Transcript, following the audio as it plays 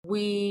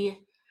we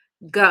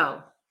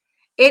go.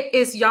 It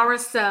is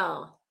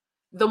Yaracel,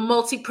 the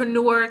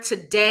multipreneur.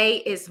 Today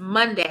is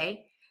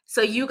Monday.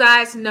 So you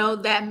guys know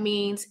that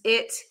means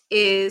it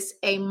is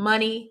a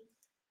Money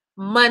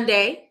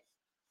Monday.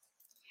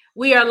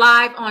 We are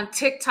live on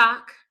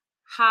TikTok.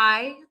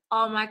 Hi,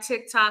 all my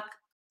TikTok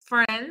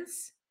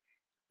friends.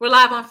 We're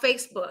live on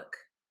Facebook,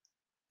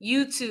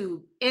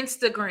 YouTube,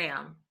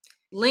 Instagram,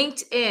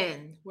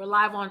 LinkedIn. We're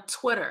live on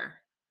Twitter.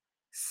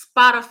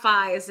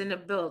 Spotify is in the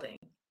building.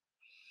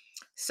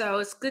 So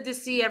it's good to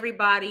see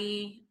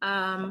everybody.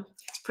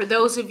 For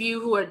those of you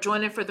who are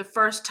joining for the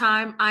first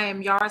time, I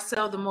am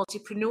Yaracel, the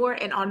multipreneur.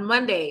 And on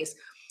Mondays,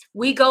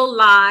 we go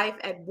live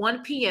at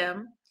 1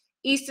 p.m.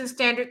 Eastern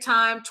Standard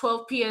Time,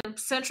 12 p.m.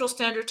 Central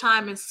Standard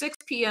Time, and 6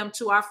 p.m.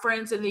 to our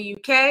friends in the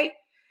UK.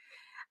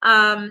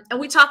 And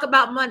we talk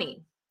about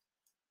money.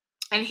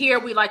 And here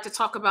we like to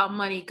talk about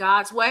money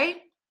God's way.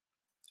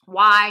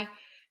 Why?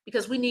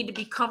 Because we need to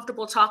be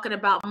comfortable talking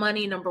about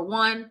money, number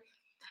one.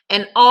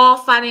 And all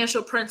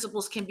financial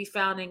principles can be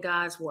found in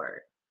God's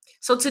word.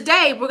 So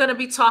today we're going to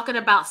be talking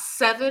about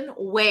 7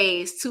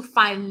 ways to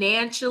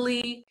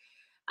financially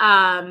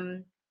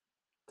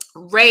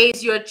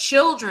raise your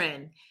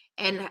children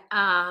and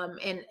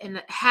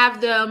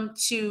have them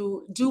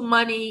to do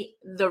money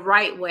the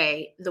right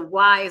way, the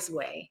wise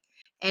way,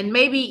 and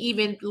maybe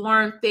even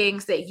learn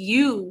things that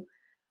you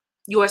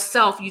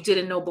yourself you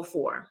didn't know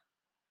before.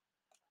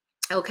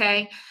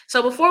 Okay,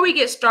 so before we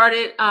get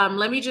started,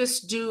 let me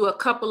just do a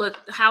couple of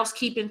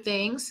housekeeping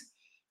things.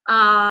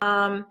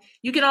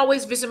 You can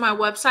always visit my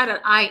website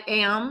at I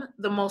am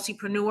the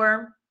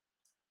multipreneur,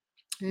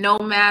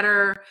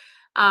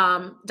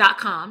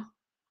 .com.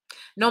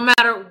 No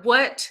matter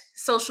what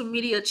social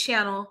media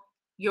channel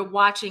you're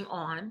watching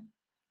on,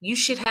 you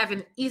should have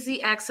an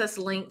easy access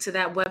link to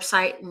that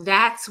website.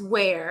 That's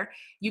where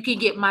you can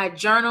get my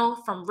journal,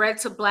 From Red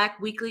to Black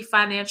Weekly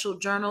Financial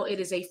Journal. It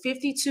is a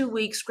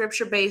 52-week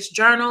scripture-based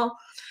journal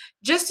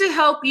just to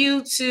help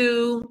you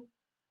to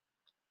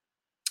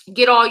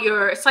get all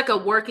your, it's like a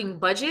working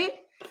budget,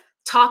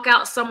 talk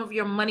out some of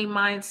your money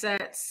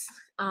mindsets,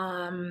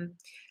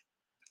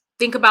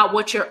 think about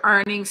what you're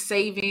earning,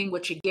 saving,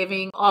 what you're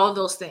giving, all of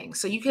those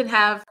things. So you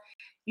have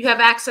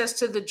access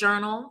to the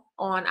journal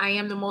on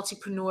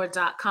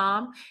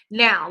IamTheMultipreneur.com.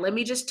 Now, let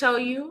me just tell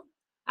you,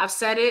 I've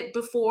said it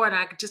before, and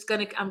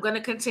I'm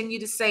gonna continue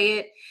to say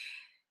it.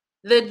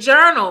 The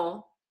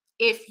journal,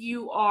 if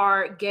you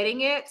are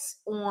getting it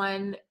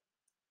on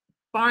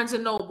Barnes &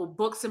 Noble,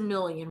 Books A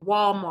Million,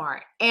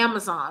 Walmart,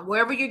 Amazon,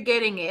 wherever you're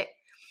getting it,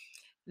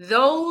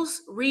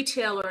 those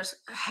retailers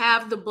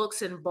have the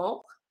books in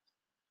bulk.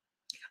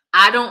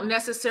 I don't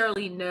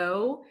necessarily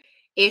know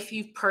if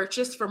you've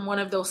purchased from one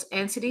of those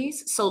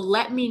entities. So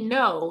let me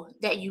know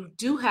that you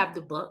do have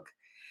the book,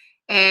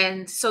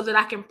 and so that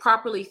I can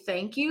properly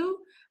thank you.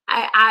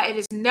 It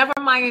is never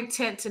my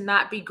intent to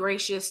not be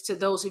gracious to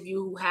those of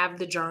you who have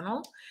the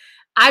journal.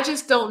 I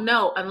just don't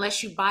know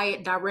unless you buy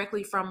it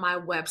directly from my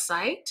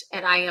website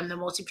at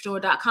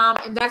IamTheMultipreneur.com.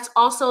 And that's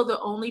also the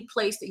only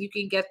place that you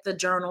can get the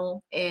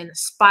journal in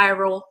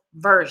spiral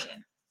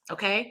version.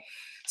 Okay.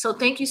 So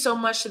thank you so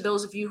much to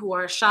those of you who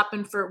are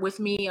shopping with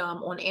me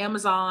on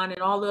Amazon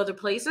and all the other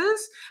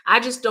places. I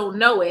just don't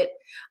know it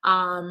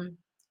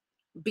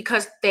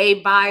because they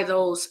buy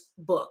those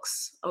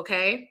books.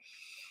 Okay.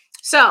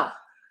 So,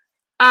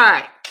 all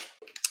right.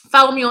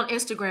 Follow me on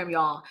Instagram,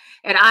 y'all,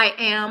 at I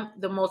am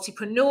the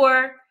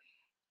multipreneur.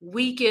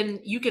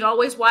 You can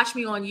always watch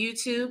me on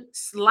YouTube,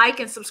 like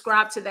and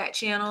subscribe to that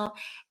channel.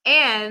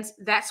 And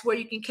that's where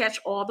you can catch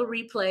all the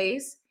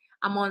replays.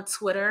 I'm on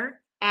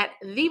Twitter at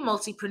the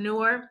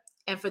multipreneur.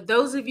 And for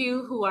those of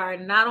you who are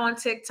not on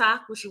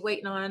TikTok, which you're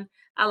waiting on,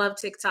 I love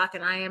TikTok,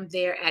 and I am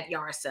there at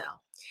Yaracel.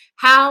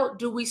 How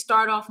do we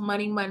start off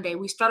Money Monday?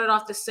 We started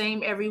off the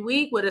same every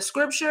week with a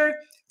scripture.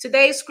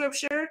 Today's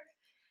scripture,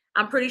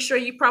 I'm pretty sure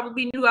you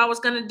probably knew I was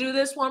going to do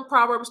this one.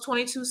 Proverbs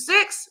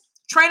 22:6.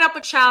 Train up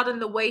a child in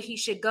the way he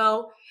should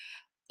go.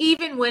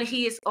 Even when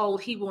he is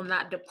old, he will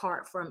not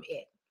depart from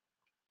it.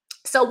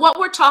 So what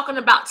we're talking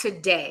about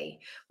today,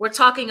 we're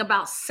talking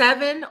about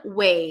 7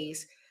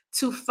 ways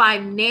to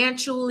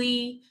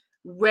financially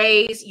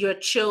raise your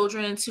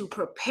children, to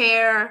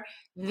prepare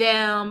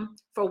them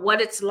for what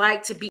it's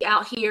like to be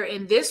out here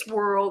in this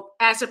world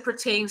as it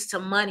pertains to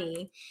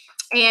money.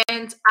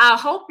 And I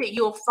hope that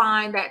you'll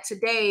find that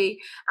today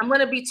I'm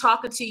going to be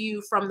talking to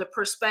you from the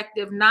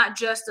perspective, not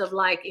just of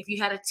like if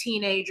you had a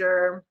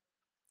teenager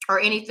or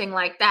anything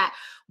like that.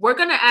 We're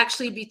going to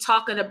actually be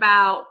talking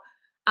about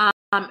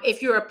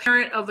if you're a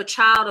parent of a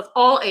child of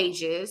all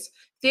ages,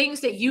 things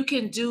that you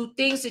can do,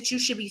 things that you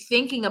should be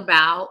thinking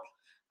about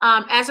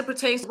as it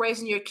pertains to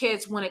raising your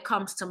kids when it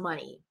comes to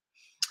money.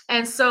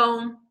 And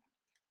so,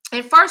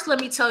 and first, let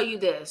me tell you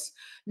this,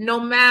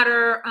 no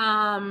matter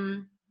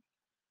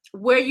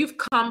where you've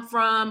come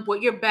from,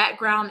 what your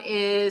background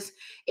is,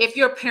 if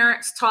your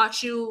parents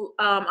taught you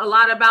a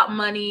lot about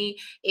money,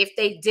 if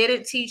they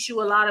didn't teach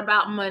you a lot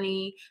about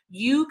money,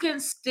 you can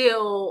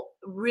still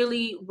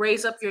really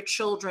raise up your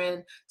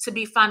children to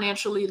be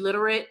financially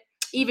literate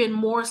even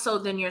more so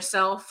than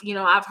yourself. You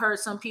know, I've heard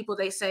some people,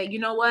 they say, you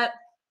know what,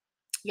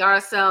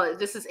 Yaracel,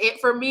 this is it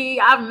for me.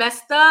 I've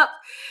messed up.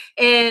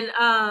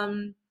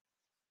 And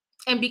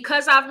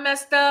because I've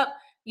messed up,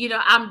 you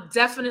know, I'm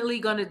definitely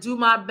going to do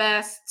my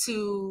best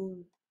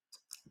to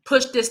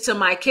push this to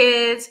my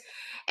kids.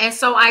 And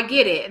so I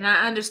get it. And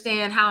I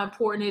understand how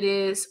important it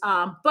is.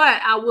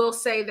 But I will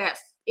say that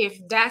if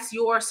that's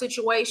your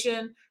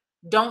situation,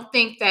 don't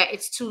think that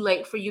it's too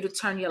late for you to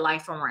turn your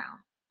life around.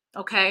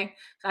 Okay.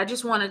 So I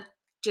just want to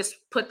just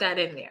put that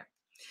in there.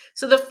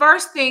 So the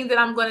first thing that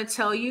I'm going to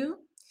tell you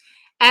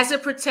as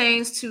it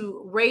pertains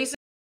to raising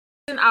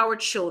our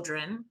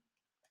children,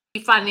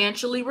 be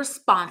financially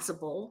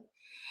responsible.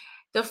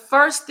 The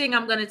first thing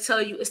I'm going to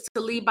tell you is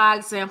to lead by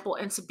example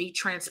and to be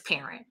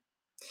transparent.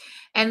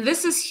 And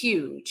this is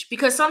huge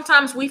because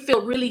sometimes we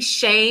feel really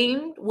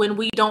shamed when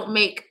we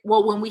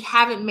when we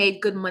haven't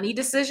made good money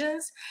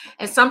decisions.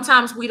 And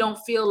sometimes we don't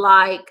feel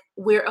like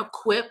we're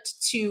equipped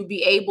to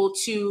be able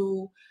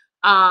to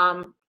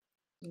um,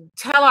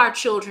 tell our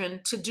children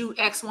to do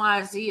X, Y,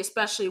 and Z,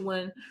 especially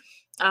when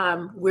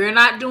we're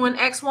not doing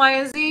X, Y,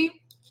 and Z.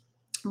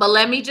 But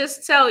let me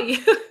just tell you,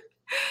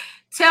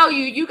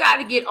 you got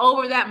to get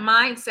over that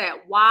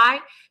mindset.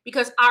 Why?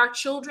 Because our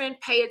children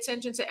pay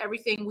attention to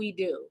everything we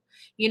do.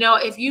 You know,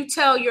 if you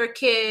tell your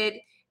kid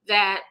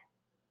that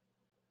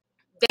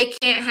they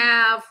can't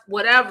have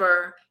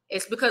whatever,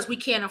 it's because we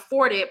can't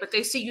afford it, but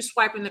they see you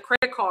swiping the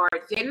credit card,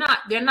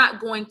 they're not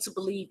going to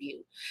believe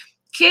you.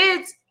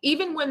 Kids,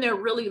 even when they're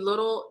really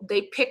little,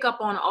 they pick up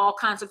on all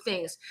kinds of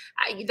things.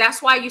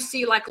 That's why you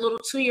see like little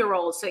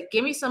 2-year-olds say,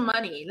 give me some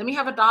money, let me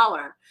have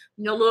 $1.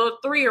 You know, little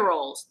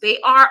 3-year-olds, they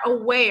are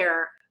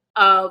aware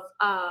of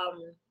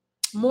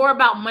more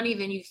about money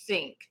than you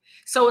think.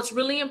 So it's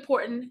really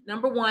important,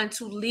 number one,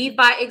 to lead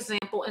by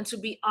example and to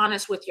be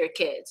honest with your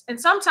kids. And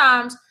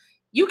sometimes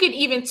you can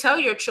even tell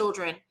your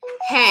children,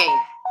 hey,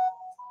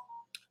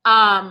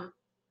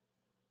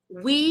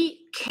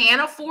 we can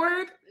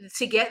afford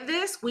to get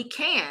this. We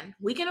can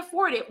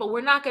afford it, but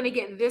we're not going to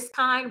get this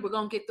kind. We're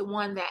going to get the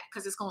one that,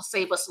 because it's going to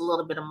save us a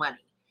little bit of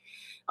money.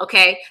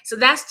 Okay. So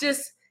that's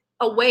just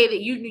a way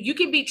that you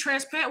can be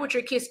transparent with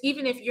your kids,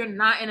 even if you're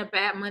not in a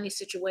bad money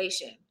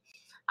situation.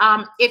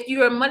 If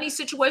your money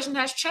situation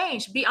has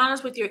changed, be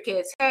honest with your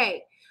kids.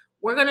 Hey,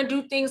 we're going to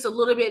do things a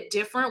little bit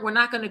different. We're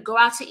not going to go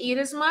out to eat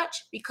as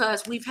much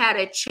because we've had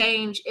a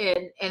change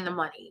in the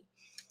money.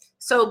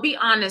 So be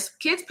honest.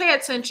 Kids pay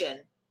attention.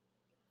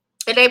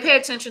 And they pay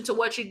attention to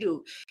what you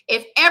do.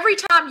 If every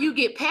time you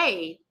get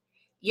paid,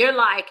 you're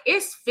like,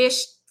 it's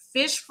fish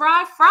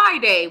fry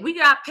Friday, we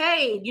got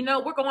paid, you know,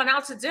 we're going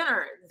out to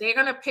dinner, they're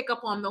going to pick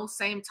up on those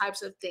same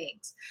types of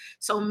things.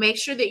 So make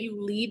sure that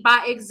you lead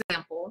by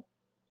example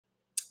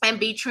and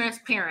be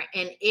transparent.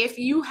 And if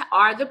you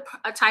are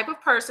a type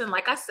of person,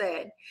 like I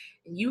said,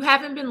 you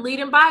haven't been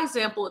leading by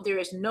example, there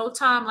is no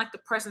time like the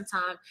present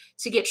time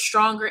to get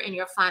stronger in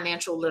your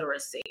financial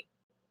literacy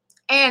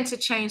and to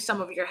change some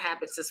of your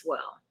habits as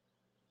well.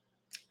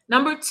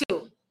 Number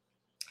 2,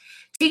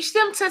 teach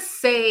them to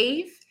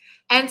save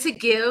and to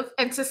give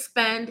and to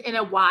spend in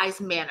a wise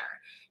manner.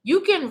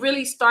 You can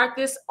really start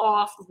this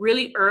off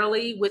really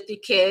early with the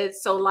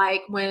kids. So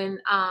like when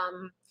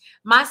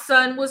my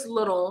son was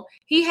little,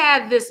 he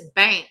had this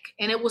bank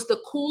and it was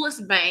the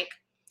coolest bank.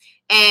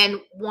 And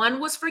one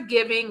was for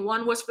giving,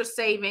 one was for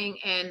saving,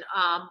 and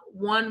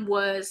one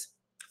was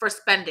for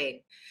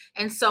spending.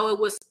 And so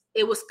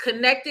it was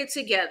connected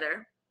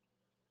together.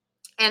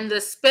 And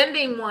the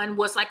spending one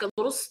was like a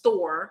little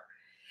store,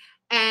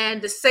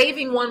 and the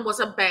saving one was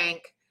a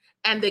bank,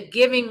 and the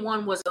giving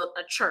one was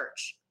a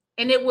church.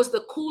 And it was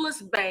the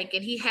coolest bank,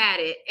 and he had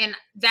it. And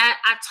that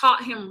I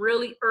taught him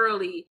really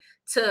early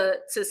to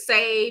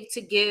save,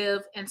 to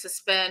give, and to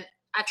spend.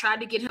 I tried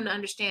to get him to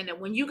understand that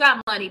when you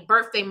got money,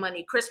 birthday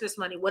money, Christmas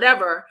money,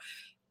 whatever,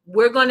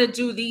 we're going to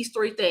do these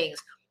 3 things.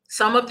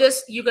 Some of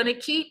this you're going to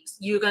keep,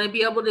 you're going to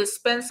be able to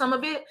spend some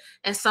of it,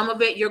 and some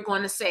of it you're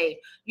going to save.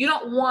 You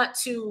don't want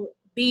to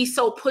be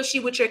so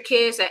pushy with your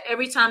kids that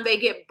every time they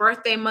get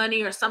birthday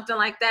money or something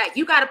like that,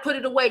 you got to put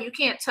it away. You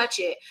can't touch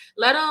it.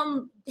 Let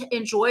them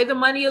enjoy the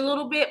money a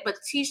little bit, but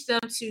teach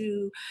them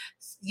to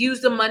use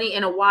the money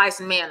in a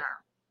wise manner.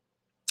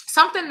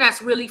 Something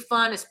that's really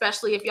fun,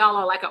 especially if y'all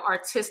are like an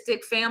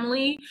artistic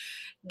family,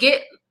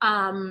 get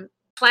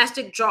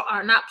plastic jar,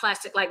 or not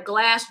plastic, like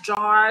glass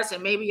jars,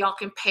 and maybe y'all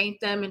can paint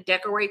them and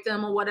decorate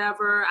them or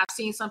whatever. I've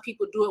seen some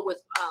people do it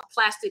with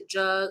plastic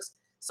jugs,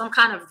 some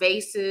kind of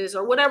vases,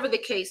 or whatever the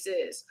case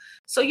is.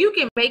 So you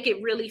can make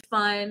it really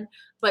fun,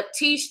 but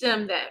teach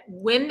them that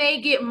when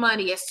they get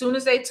money, as soon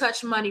as they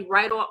touch money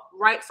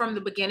right from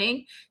the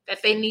beginning,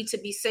 that they need to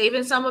be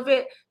saving some of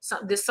it.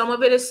 Some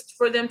of it is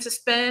for them to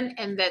spend,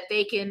 and that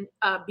they can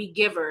be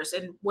givers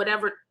in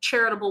whatever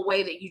charitable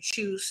way that you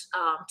choose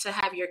to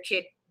have your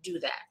kid do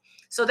that.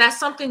 So that's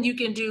something you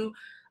can do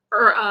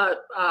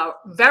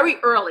very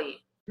early,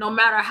 no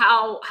matter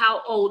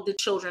how old the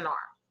children are.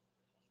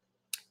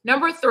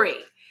 Number 3,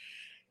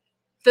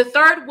 the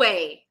third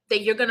way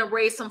that you're going to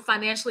raise some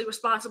financially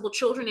responsible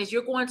children is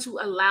you're going to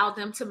allow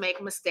them to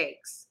make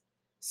mistakes.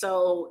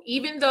 So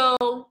even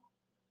though,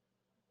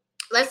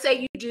 let's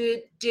say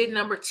you did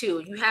number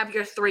two, you have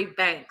your three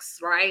banks,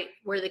 right,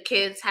 where the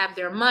kids have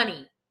their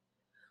money.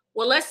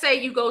 Well, let's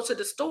say you go to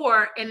the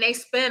store and they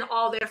spend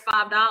all their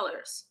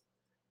 $5.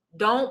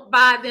 Don't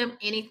buy them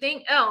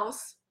anything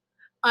else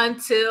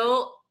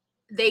until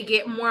they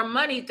get more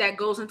money that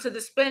goes into the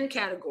spend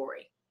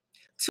category.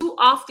 Too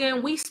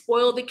often we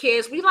spoil the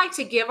kids. We like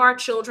to give our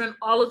children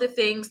all of the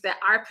things that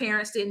our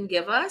parents didn't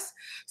give us.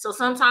 So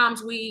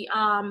sometimes we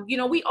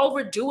we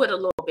overdo it a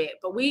little bit,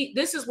 but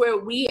this is where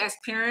we as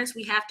parents,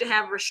 we have to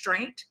have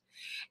restraint.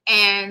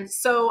 And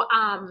so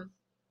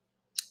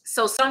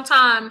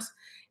sometimes,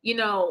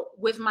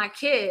 with my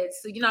kids,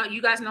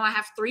 you guys know I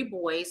have three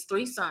boys,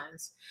 three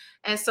sons.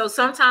 And so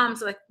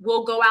sometimes, like,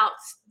 we'll go out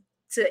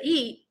to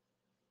eat.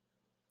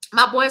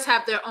 My boys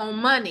have their own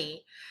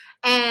money.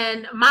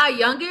 And my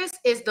youngest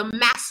is the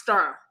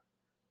master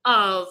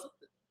of,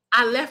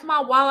 I left my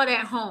wallet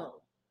at home.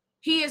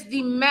 He is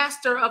the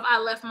master of, I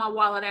left my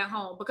wallet at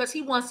home, because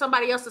he wants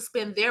somebody else to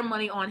spend their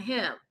money on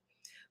him.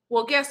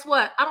 Well, guess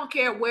what? I don't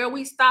care where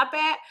we stop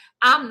at.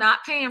 I'm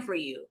not paying for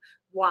you.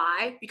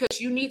 Why?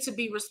 Because you need to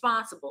be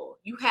responsible.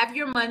 You have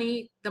your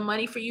money, the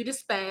money for you to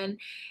spend,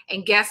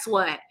 and guess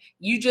what?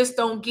 You just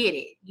don't get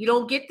it. You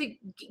don't get the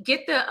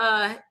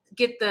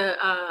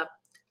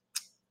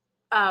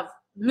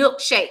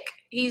milkshake.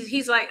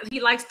 He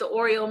likes the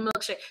Oreo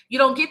milkshake. You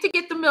don't get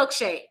the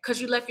milkshake because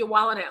you left your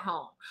wallet at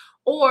home,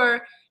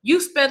 or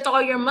you spent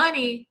all your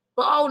money,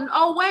 but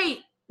oh wait,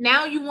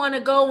 now you want to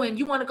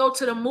go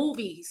to the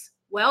movies.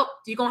 Well,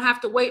 you're gonna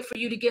have to wait for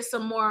you to get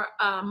some more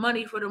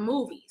money for the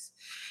movies.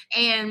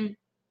 And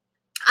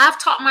I've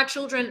taught my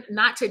children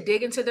not to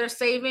dig into their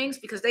savings,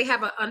 because they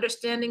have an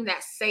understanding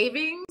that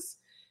savings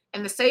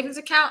and the savings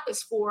account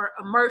is for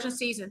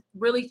emergencies and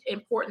really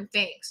important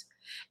things.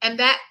 And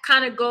that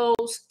kind of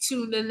goes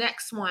to the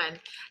next one.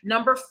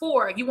 Number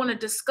 4, you want to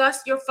discuss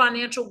your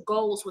financial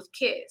goals with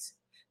kids.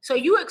 So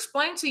you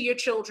explain to your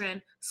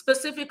children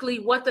specifically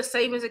what the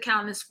savings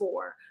account is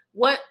for,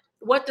 what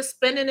the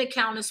spending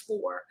account is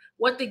for,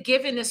 what the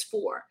giving is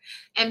for.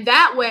 And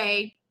that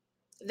way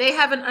they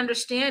have an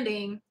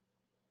understanding.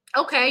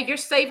 Okay, you're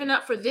saving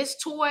up for this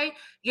toy.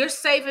 You're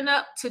saving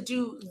up to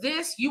do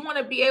this. You want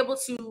to be able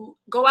to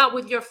go out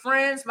with your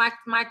friends, my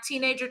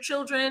teenager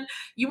children.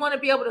 You want to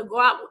be able to go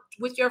out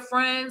with your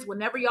friends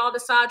whenever y'all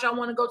decide y'all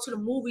want to go to the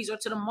movies or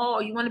to the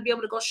mall. You want to be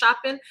able to go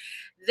shopping.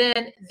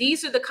 Then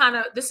this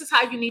is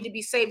how you need to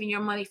be saving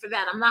your money for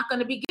that. I'm not going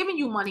to be giving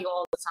you money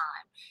all the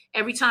time.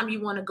 Every time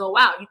you want to go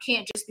out, you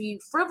can't just be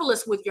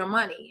frivolous with your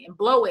money and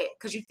blow it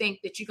because you think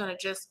that you're going to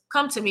just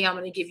come to me, I'm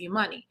going to give you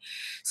money.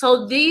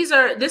 So this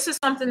is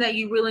something that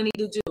you really need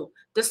to do.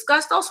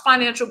 Discuss those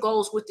financial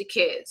goals with the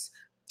kids.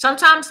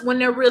 Sometimes when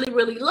they're really,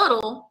 really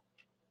little,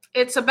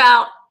 it's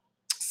about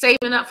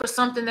saving up for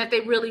something that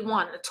they really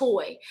want, a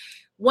toy.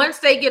 Once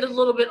they get a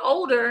little bit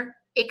older,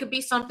 it could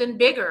be something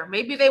bigger.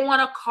 Maybe they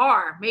want a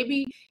car.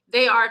 Maybe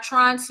they are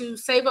trying to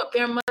save up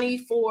their money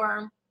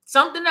for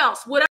something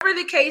else. Whatever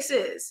the case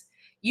is,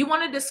 you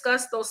want to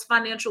discuss those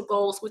financial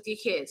goals with your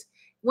kids.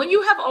 When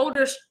you have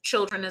older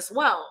children as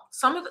well,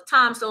 some of the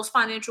times those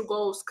financial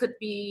goals could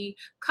be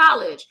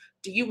college.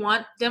 Do you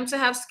want them to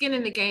have skin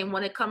in the game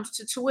when it comes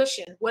to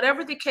tuition?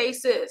 Whatever the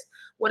case is,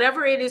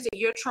 whatever it is that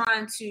you're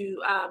trying to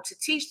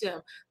teach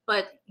them,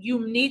 but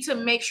you need to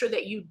make sure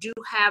that you do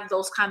have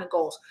those kind of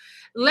goals.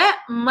 Let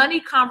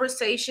money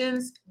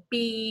conversations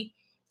be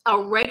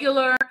a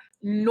regular,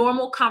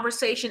 normal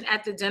conversation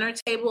at the dinner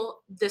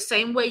table, the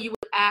same way you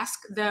would ask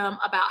them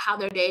about how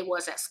their day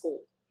was at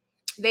school.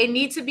 They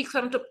need to be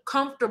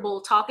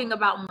comfortable talking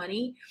about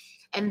money,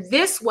 and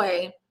this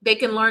way they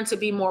can learn to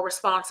be more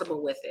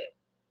responsible with it.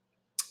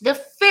 The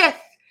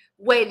 5th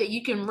way that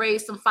you can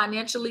raise some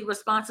financially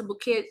responsible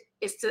kids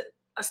is to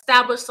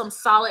establish some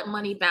solid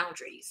money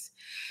boundaries.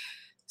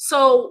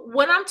 So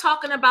when I'm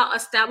talking about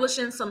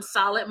establishing some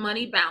solid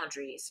money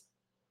boundaries,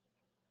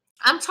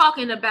 I'm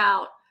talking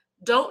about,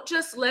 don't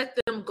just let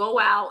them go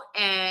out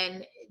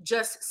and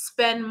just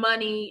spend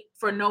money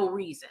for no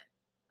reason.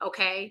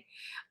 Okay.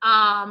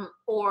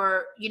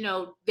 Or,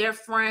 their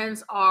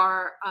friends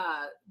are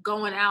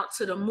going out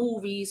to the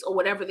movies or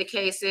whatever the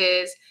case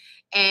is,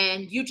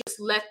 and you just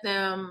let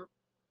them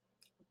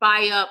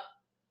buy up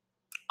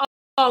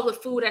all the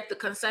food at the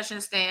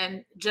concession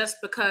stand just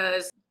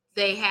because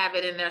they have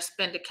it in their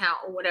spend account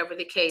or whatever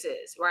the case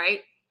is,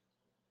 right?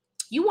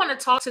 You want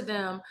to talk to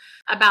them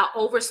about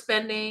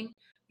overspending.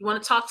 You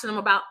want to talk to them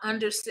about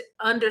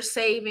under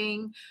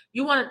saving.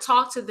 You want to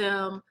talk to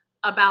them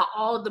about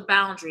all the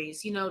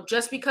boundaries.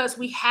 Just because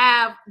we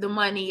have the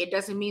money, it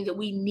doesn't mean that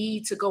we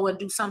need to go and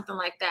do something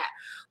like that.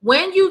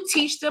 When you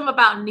teach them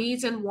about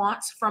needs and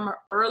wants from an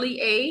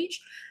early age,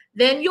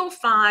 then you'll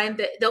find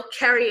that they'll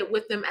carry it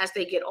with them as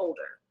they get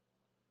older.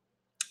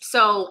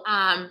 So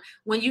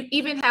when you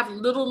even have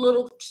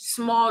little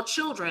small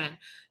children,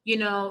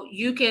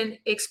 you can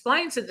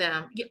explain to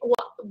them,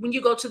 when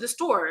you go to the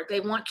store, they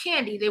want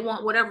candy, they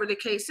want whatever the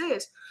case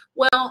is.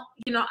 Well,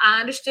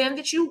 I understand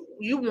that you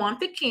want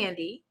the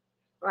candy,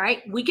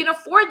 right? We can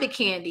afford the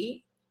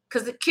candy,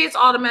 because the kids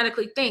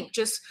automatically think.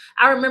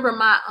 I remember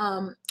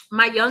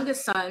my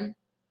youngest son,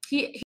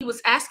 he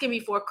was asking me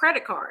for a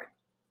credit card.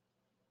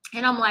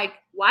 And I'm like,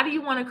 why do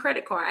you want a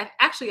credit card?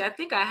 I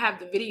think I have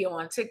the video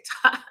on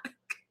TikTok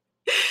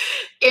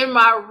in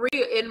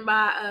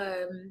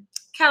my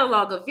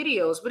catalog of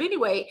videos. But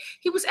anyway,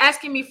 he was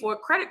asking me for a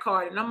credit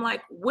card, and I'm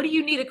like, what do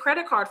you need a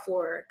credit card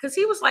for? Because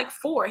he was like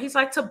 4. He's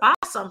like, to buy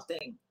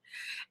something.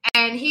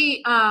 And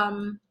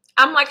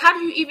I'm like, how do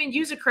you even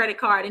use a credit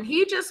card? And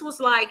he just was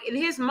like, in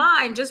his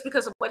mind, just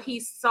because of what he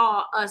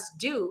saw us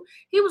do,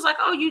 he was like,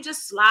 oh, you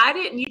just slide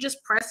it and you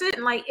just press it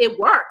and like it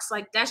works.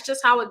 Like that's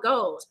just how it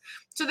goes.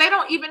 So they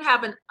don't even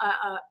have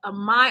a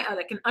mind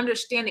that can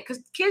understand it,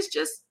 because kids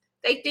just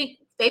they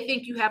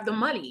think you have the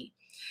money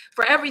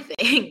for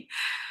everything.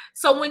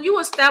 So when you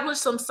establish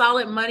some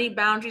solid money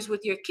boundaries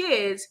with your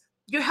kids,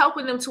 you're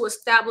helping them to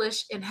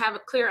establish and have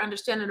a clear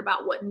understanding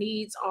about what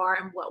needs are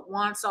and what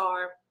wants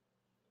are.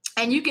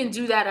 And you can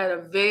do that at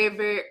a very,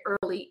 very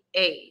early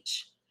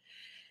age.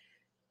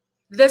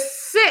 The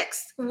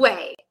 6th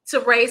way to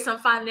raise some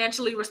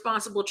financially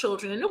responsible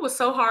children, and it was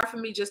so hard for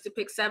me just to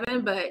pick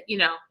 7, but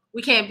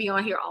we can't be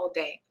on here all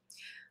day.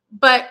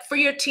 But for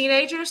your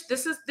teenagers,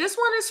 this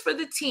one is for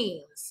the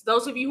teens.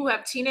 Those of you who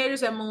have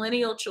teenagers and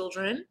millennial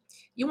children,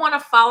 you want to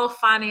follow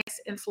finance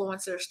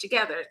influencers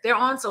together. They're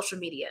on social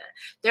media.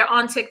 They're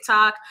on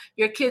TikTok.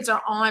 Your kids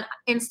are on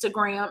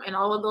Instagram and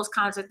all of those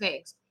kinds of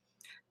things.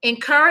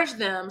 Encourage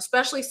them,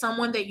 especially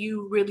someone that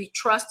you really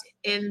trust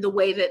in the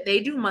way that they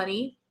do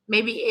money.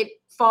 Maybe it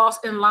falls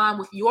in line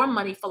with your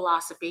money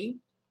philosophy.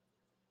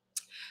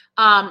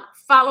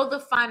 Follow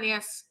the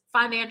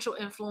financial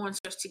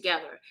influencers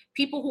together.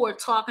 People who are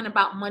talking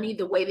about money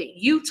the way that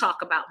you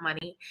talk about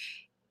money.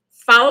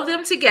 Follow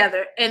them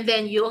together, and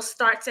then you'll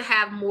start to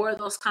have more of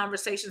those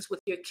conversations with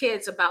your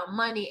kids about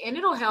money, and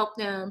it'll help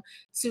them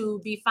to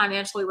be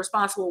financially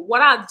responsible.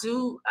 What I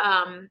do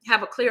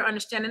have a clear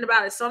understanding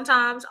about is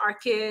sometimes our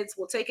kids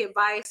will take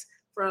advice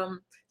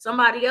from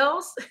somebody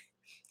else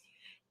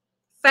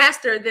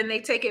faster than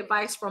they take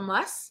advice from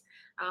us.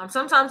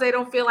 Sometimes they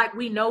don't feel like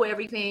we know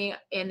everything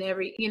and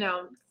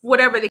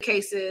whatever the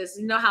case is,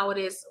 you know how it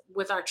is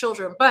with our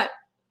children. But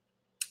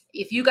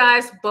if you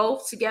guys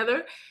both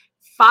together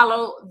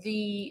follow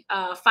the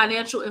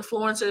financial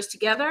influencers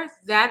together,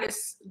 that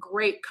is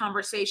great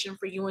conversation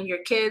for you and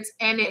your kids.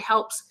 And it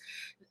helps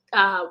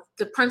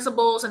the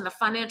principles and the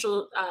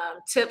financial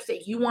tips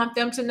that you want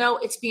them to know.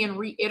 It's being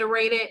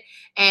reiterated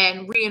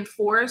and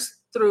reinforced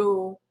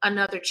through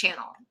another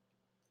channel.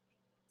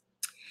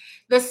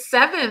 The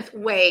 7th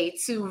way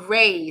to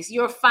raise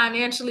your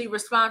financially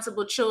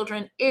responsible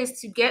children is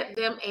to get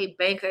them a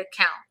bank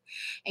account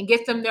and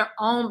get them their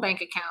own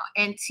bank account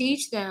and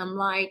teach them.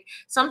 Like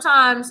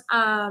sometimes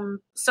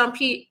some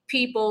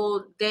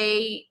people,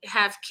 they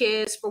have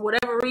kids for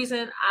whatever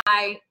reason.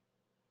 I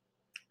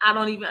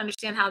don't even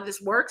understand how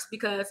this works,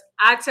 because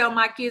I tell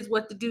my kids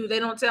what to do. They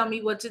don't tell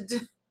me what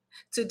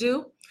to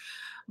do.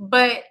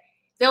 But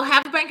they'll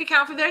have a bank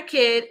account for their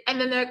kid, and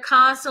then they're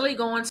constantly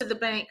going to the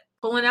bank,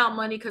 pulling out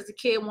money because the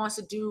kid wants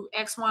to do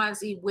X, Y, and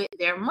Z with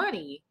their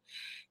money.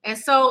 And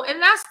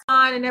that's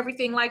fine and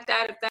everything like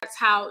that if that's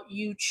how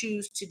you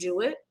choose to do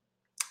it.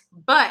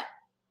 But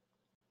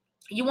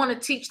you want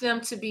to teach them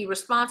to be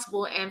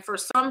responsible. And for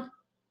some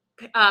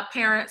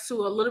parents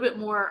who are a little bit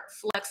more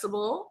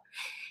flexible,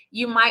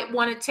 you might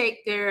want to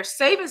take their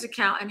savings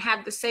account and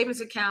have the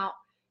savings account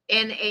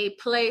in a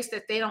place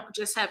that they don't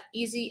just have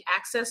easy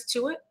access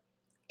to it,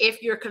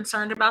 if you're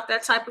concerned about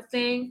that type of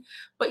thing.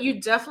 But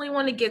you definitely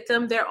want to get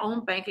them their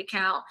own bank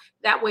account.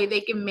 That way they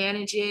can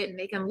manage it and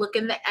they can look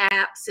in the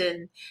apps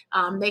and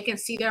they can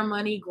see their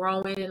money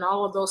growing and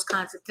all of those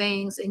kinds of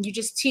things. And you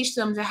just teach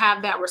them to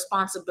have that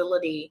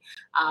responsibility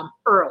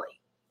early.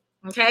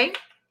 Okay.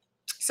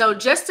 So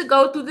just to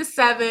go through the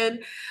 7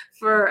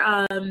 for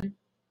a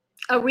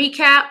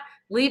recap: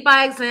 lead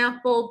by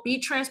example, be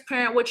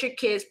transparent with your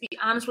kids, be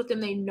honest with them.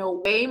 They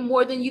know way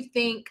more than you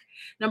think.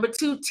 Number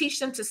 2, teach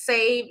them to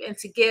save and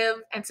to give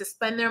and to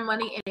spend their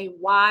money in a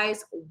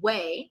wise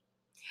way.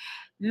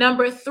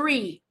 Number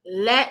 3,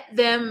 let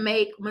them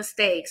make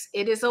mistakes.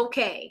 It is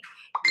okay.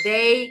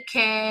 They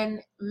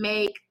can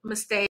make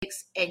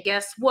mistakes. And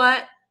guess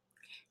what?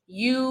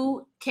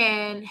 You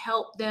can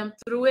help them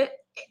through it,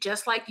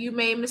 just like you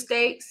made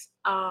mistakes.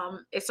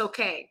 It's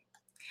okay.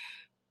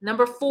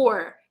 Number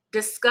 4,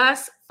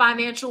 discuss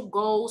financial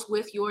goals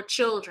with your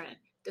children.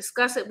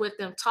 Discuss it with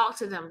them. Talk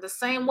to them. The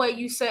same way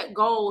you set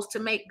goals to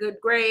make good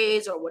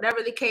grades or whatever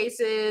the case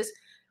is,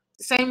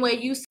 the same way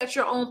you set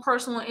your own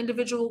personal and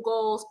individual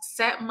goals,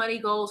 set money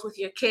goals with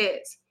your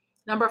kids.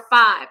 Number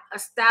 5,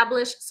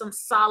 establish some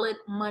solid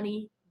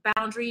money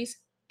boundaries,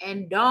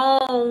 and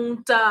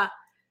don't,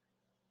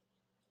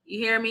 you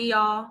hear me,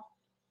 y'all?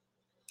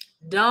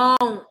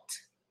 Don't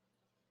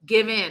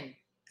give in.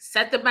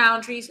 Set the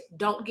boundaries.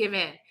 Don't give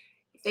in.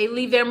 If they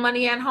leave their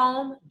money at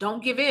home,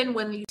 don't give in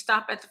when you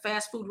stop at the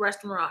fast food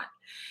restaurant.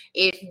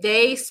 If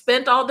they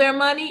spent all their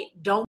money,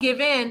 don't give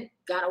in.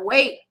 Gotta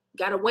wait.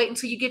 Gotta wait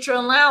until you get your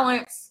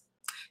allowance.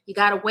 You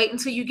got to wait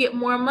until you get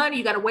more money.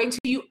 You got to wait until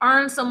you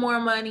earn some more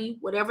money,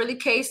 whatever the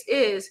case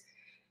is.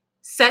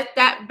 Set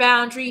that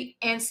boundary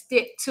and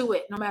stick to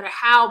it, no matter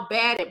how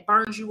bad it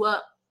burns you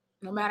up,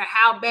 no matter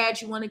how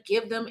bad you want to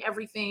give them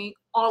everything,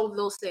 all of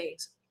those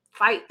things.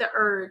 Fight the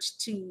urge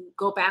to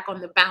go back on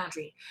the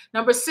boundary.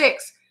 Number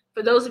 6,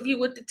 for those of you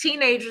with the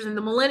teenagers and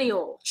the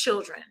millennial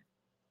children,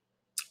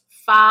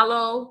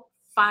 follow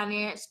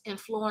finance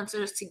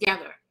influencers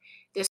together.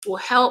 This will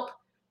help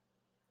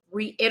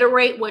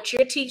reiterate what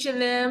you're teaching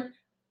them.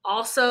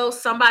 Also,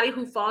 somebody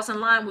who falls in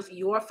line with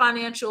your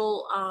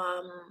financial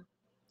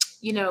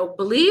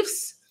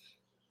beliefs.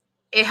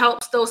 It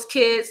helps those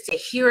kids to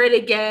hear it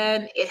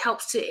again. It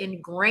helps to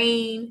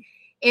ingrain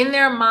in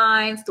their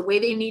minds the way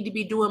they need to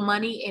be doing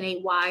money in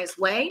a wise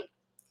way.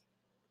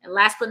 And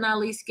last but not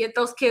least, get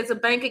those kids a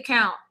bank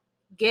account.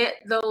 Get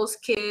those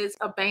kids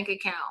a bank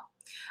account.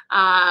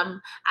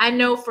 I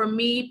know for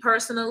me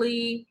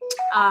personally,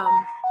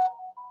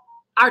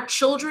 our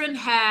children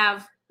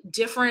have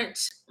different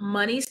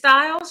money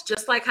styles,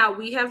 just like how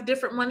we have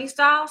different money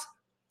styles.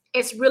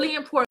 It's really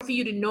important for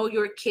you to know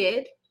your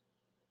kid.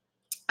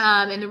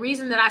 And the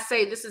reason that I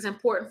say this is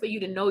important for you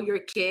to know your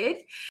kid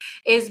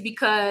is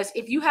because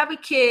if you have a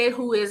kid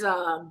who is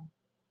a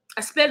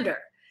spender,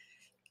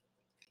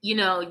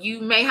 you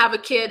may have a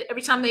kid,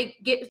 every time they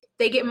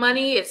get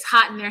money, it's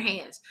hot in their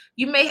hands.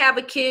 You may have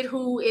a kid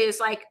who is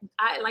like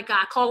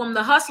I call them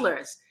the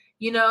hustlers.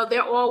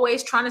 They're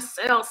always trying to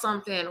sell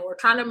something or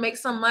trying to make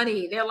some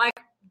money. They're like,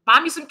 buy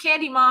me some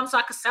candy, mom, so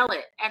I can sell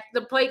it at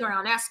the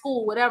playground, at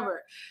school,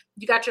 whatever.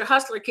 You got your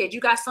hustler kids.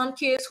 You got some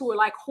kids who are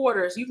like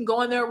hoarders. You can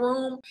go in their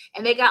room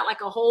and they got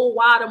like a whole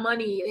wad of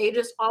money. They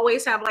just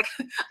always have like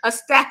a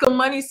stack of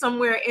money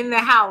somewhere in the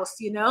house,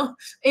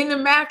 in the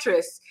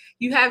mattress.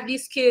 You have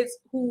these kids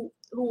who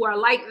are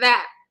like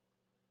that.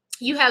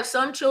 You have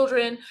some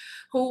children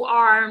who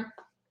are,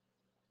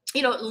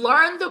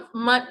 learn the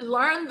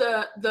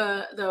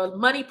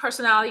money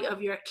personality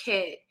of your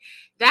kid.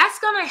 That's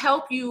going to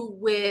help you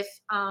with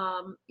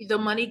the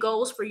money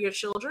goals for your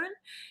children.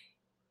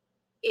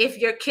 If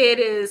your kid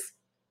is,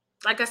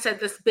 like I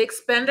said, this big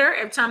spender,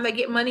 every time they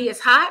get money,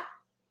 it's hot.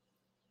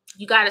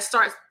 You got to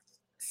start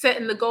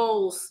setting the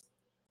goals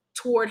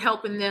toward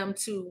helping them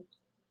to,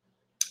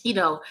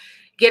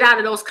 get out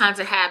of those kinds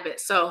of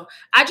habits. So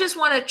I just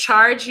want to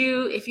charge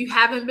you, if you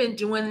haven't been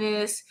doing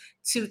this,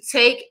 to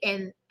take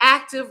an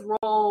active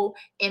role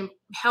in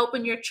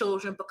helping your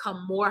children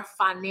become more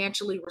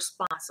financially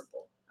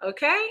responsible.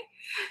 Okay?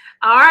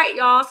 All right,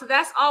 y'all. So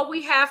that's all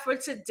we have for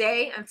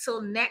today.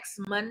 Until next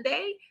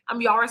Monday, I'm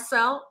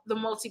Yaracel, the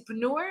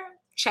Multipreneur.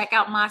 Check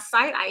out my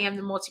site. I am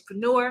the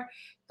Multipreneur.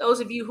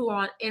 Those of you who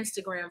are on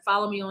Instagram,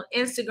 follow me on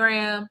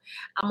Instagram.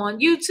 I'm on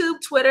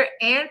YouTube, Twitter,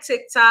 and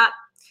TikTok.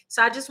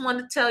 So I just want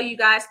to tell you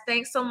guys,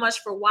 thanks so much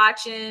for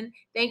watching.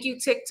 Thank you,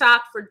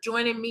 TikTok, for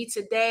joining me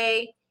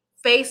today.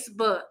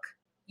 Facebook,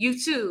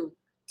 YouTube,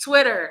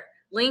 Twitter,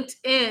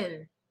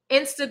 LinkedIn,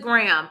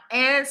 Instagram,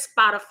 and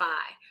Spotify.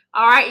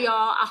 All right,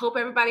 y'all. I hope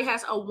everybody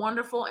has a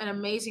wonderful and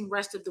amazing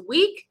rest of the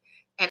week.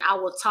 And I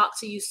will talk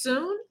to you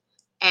soon.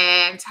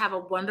 And have a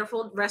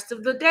wonderful rest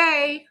of the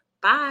day.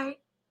 Bye.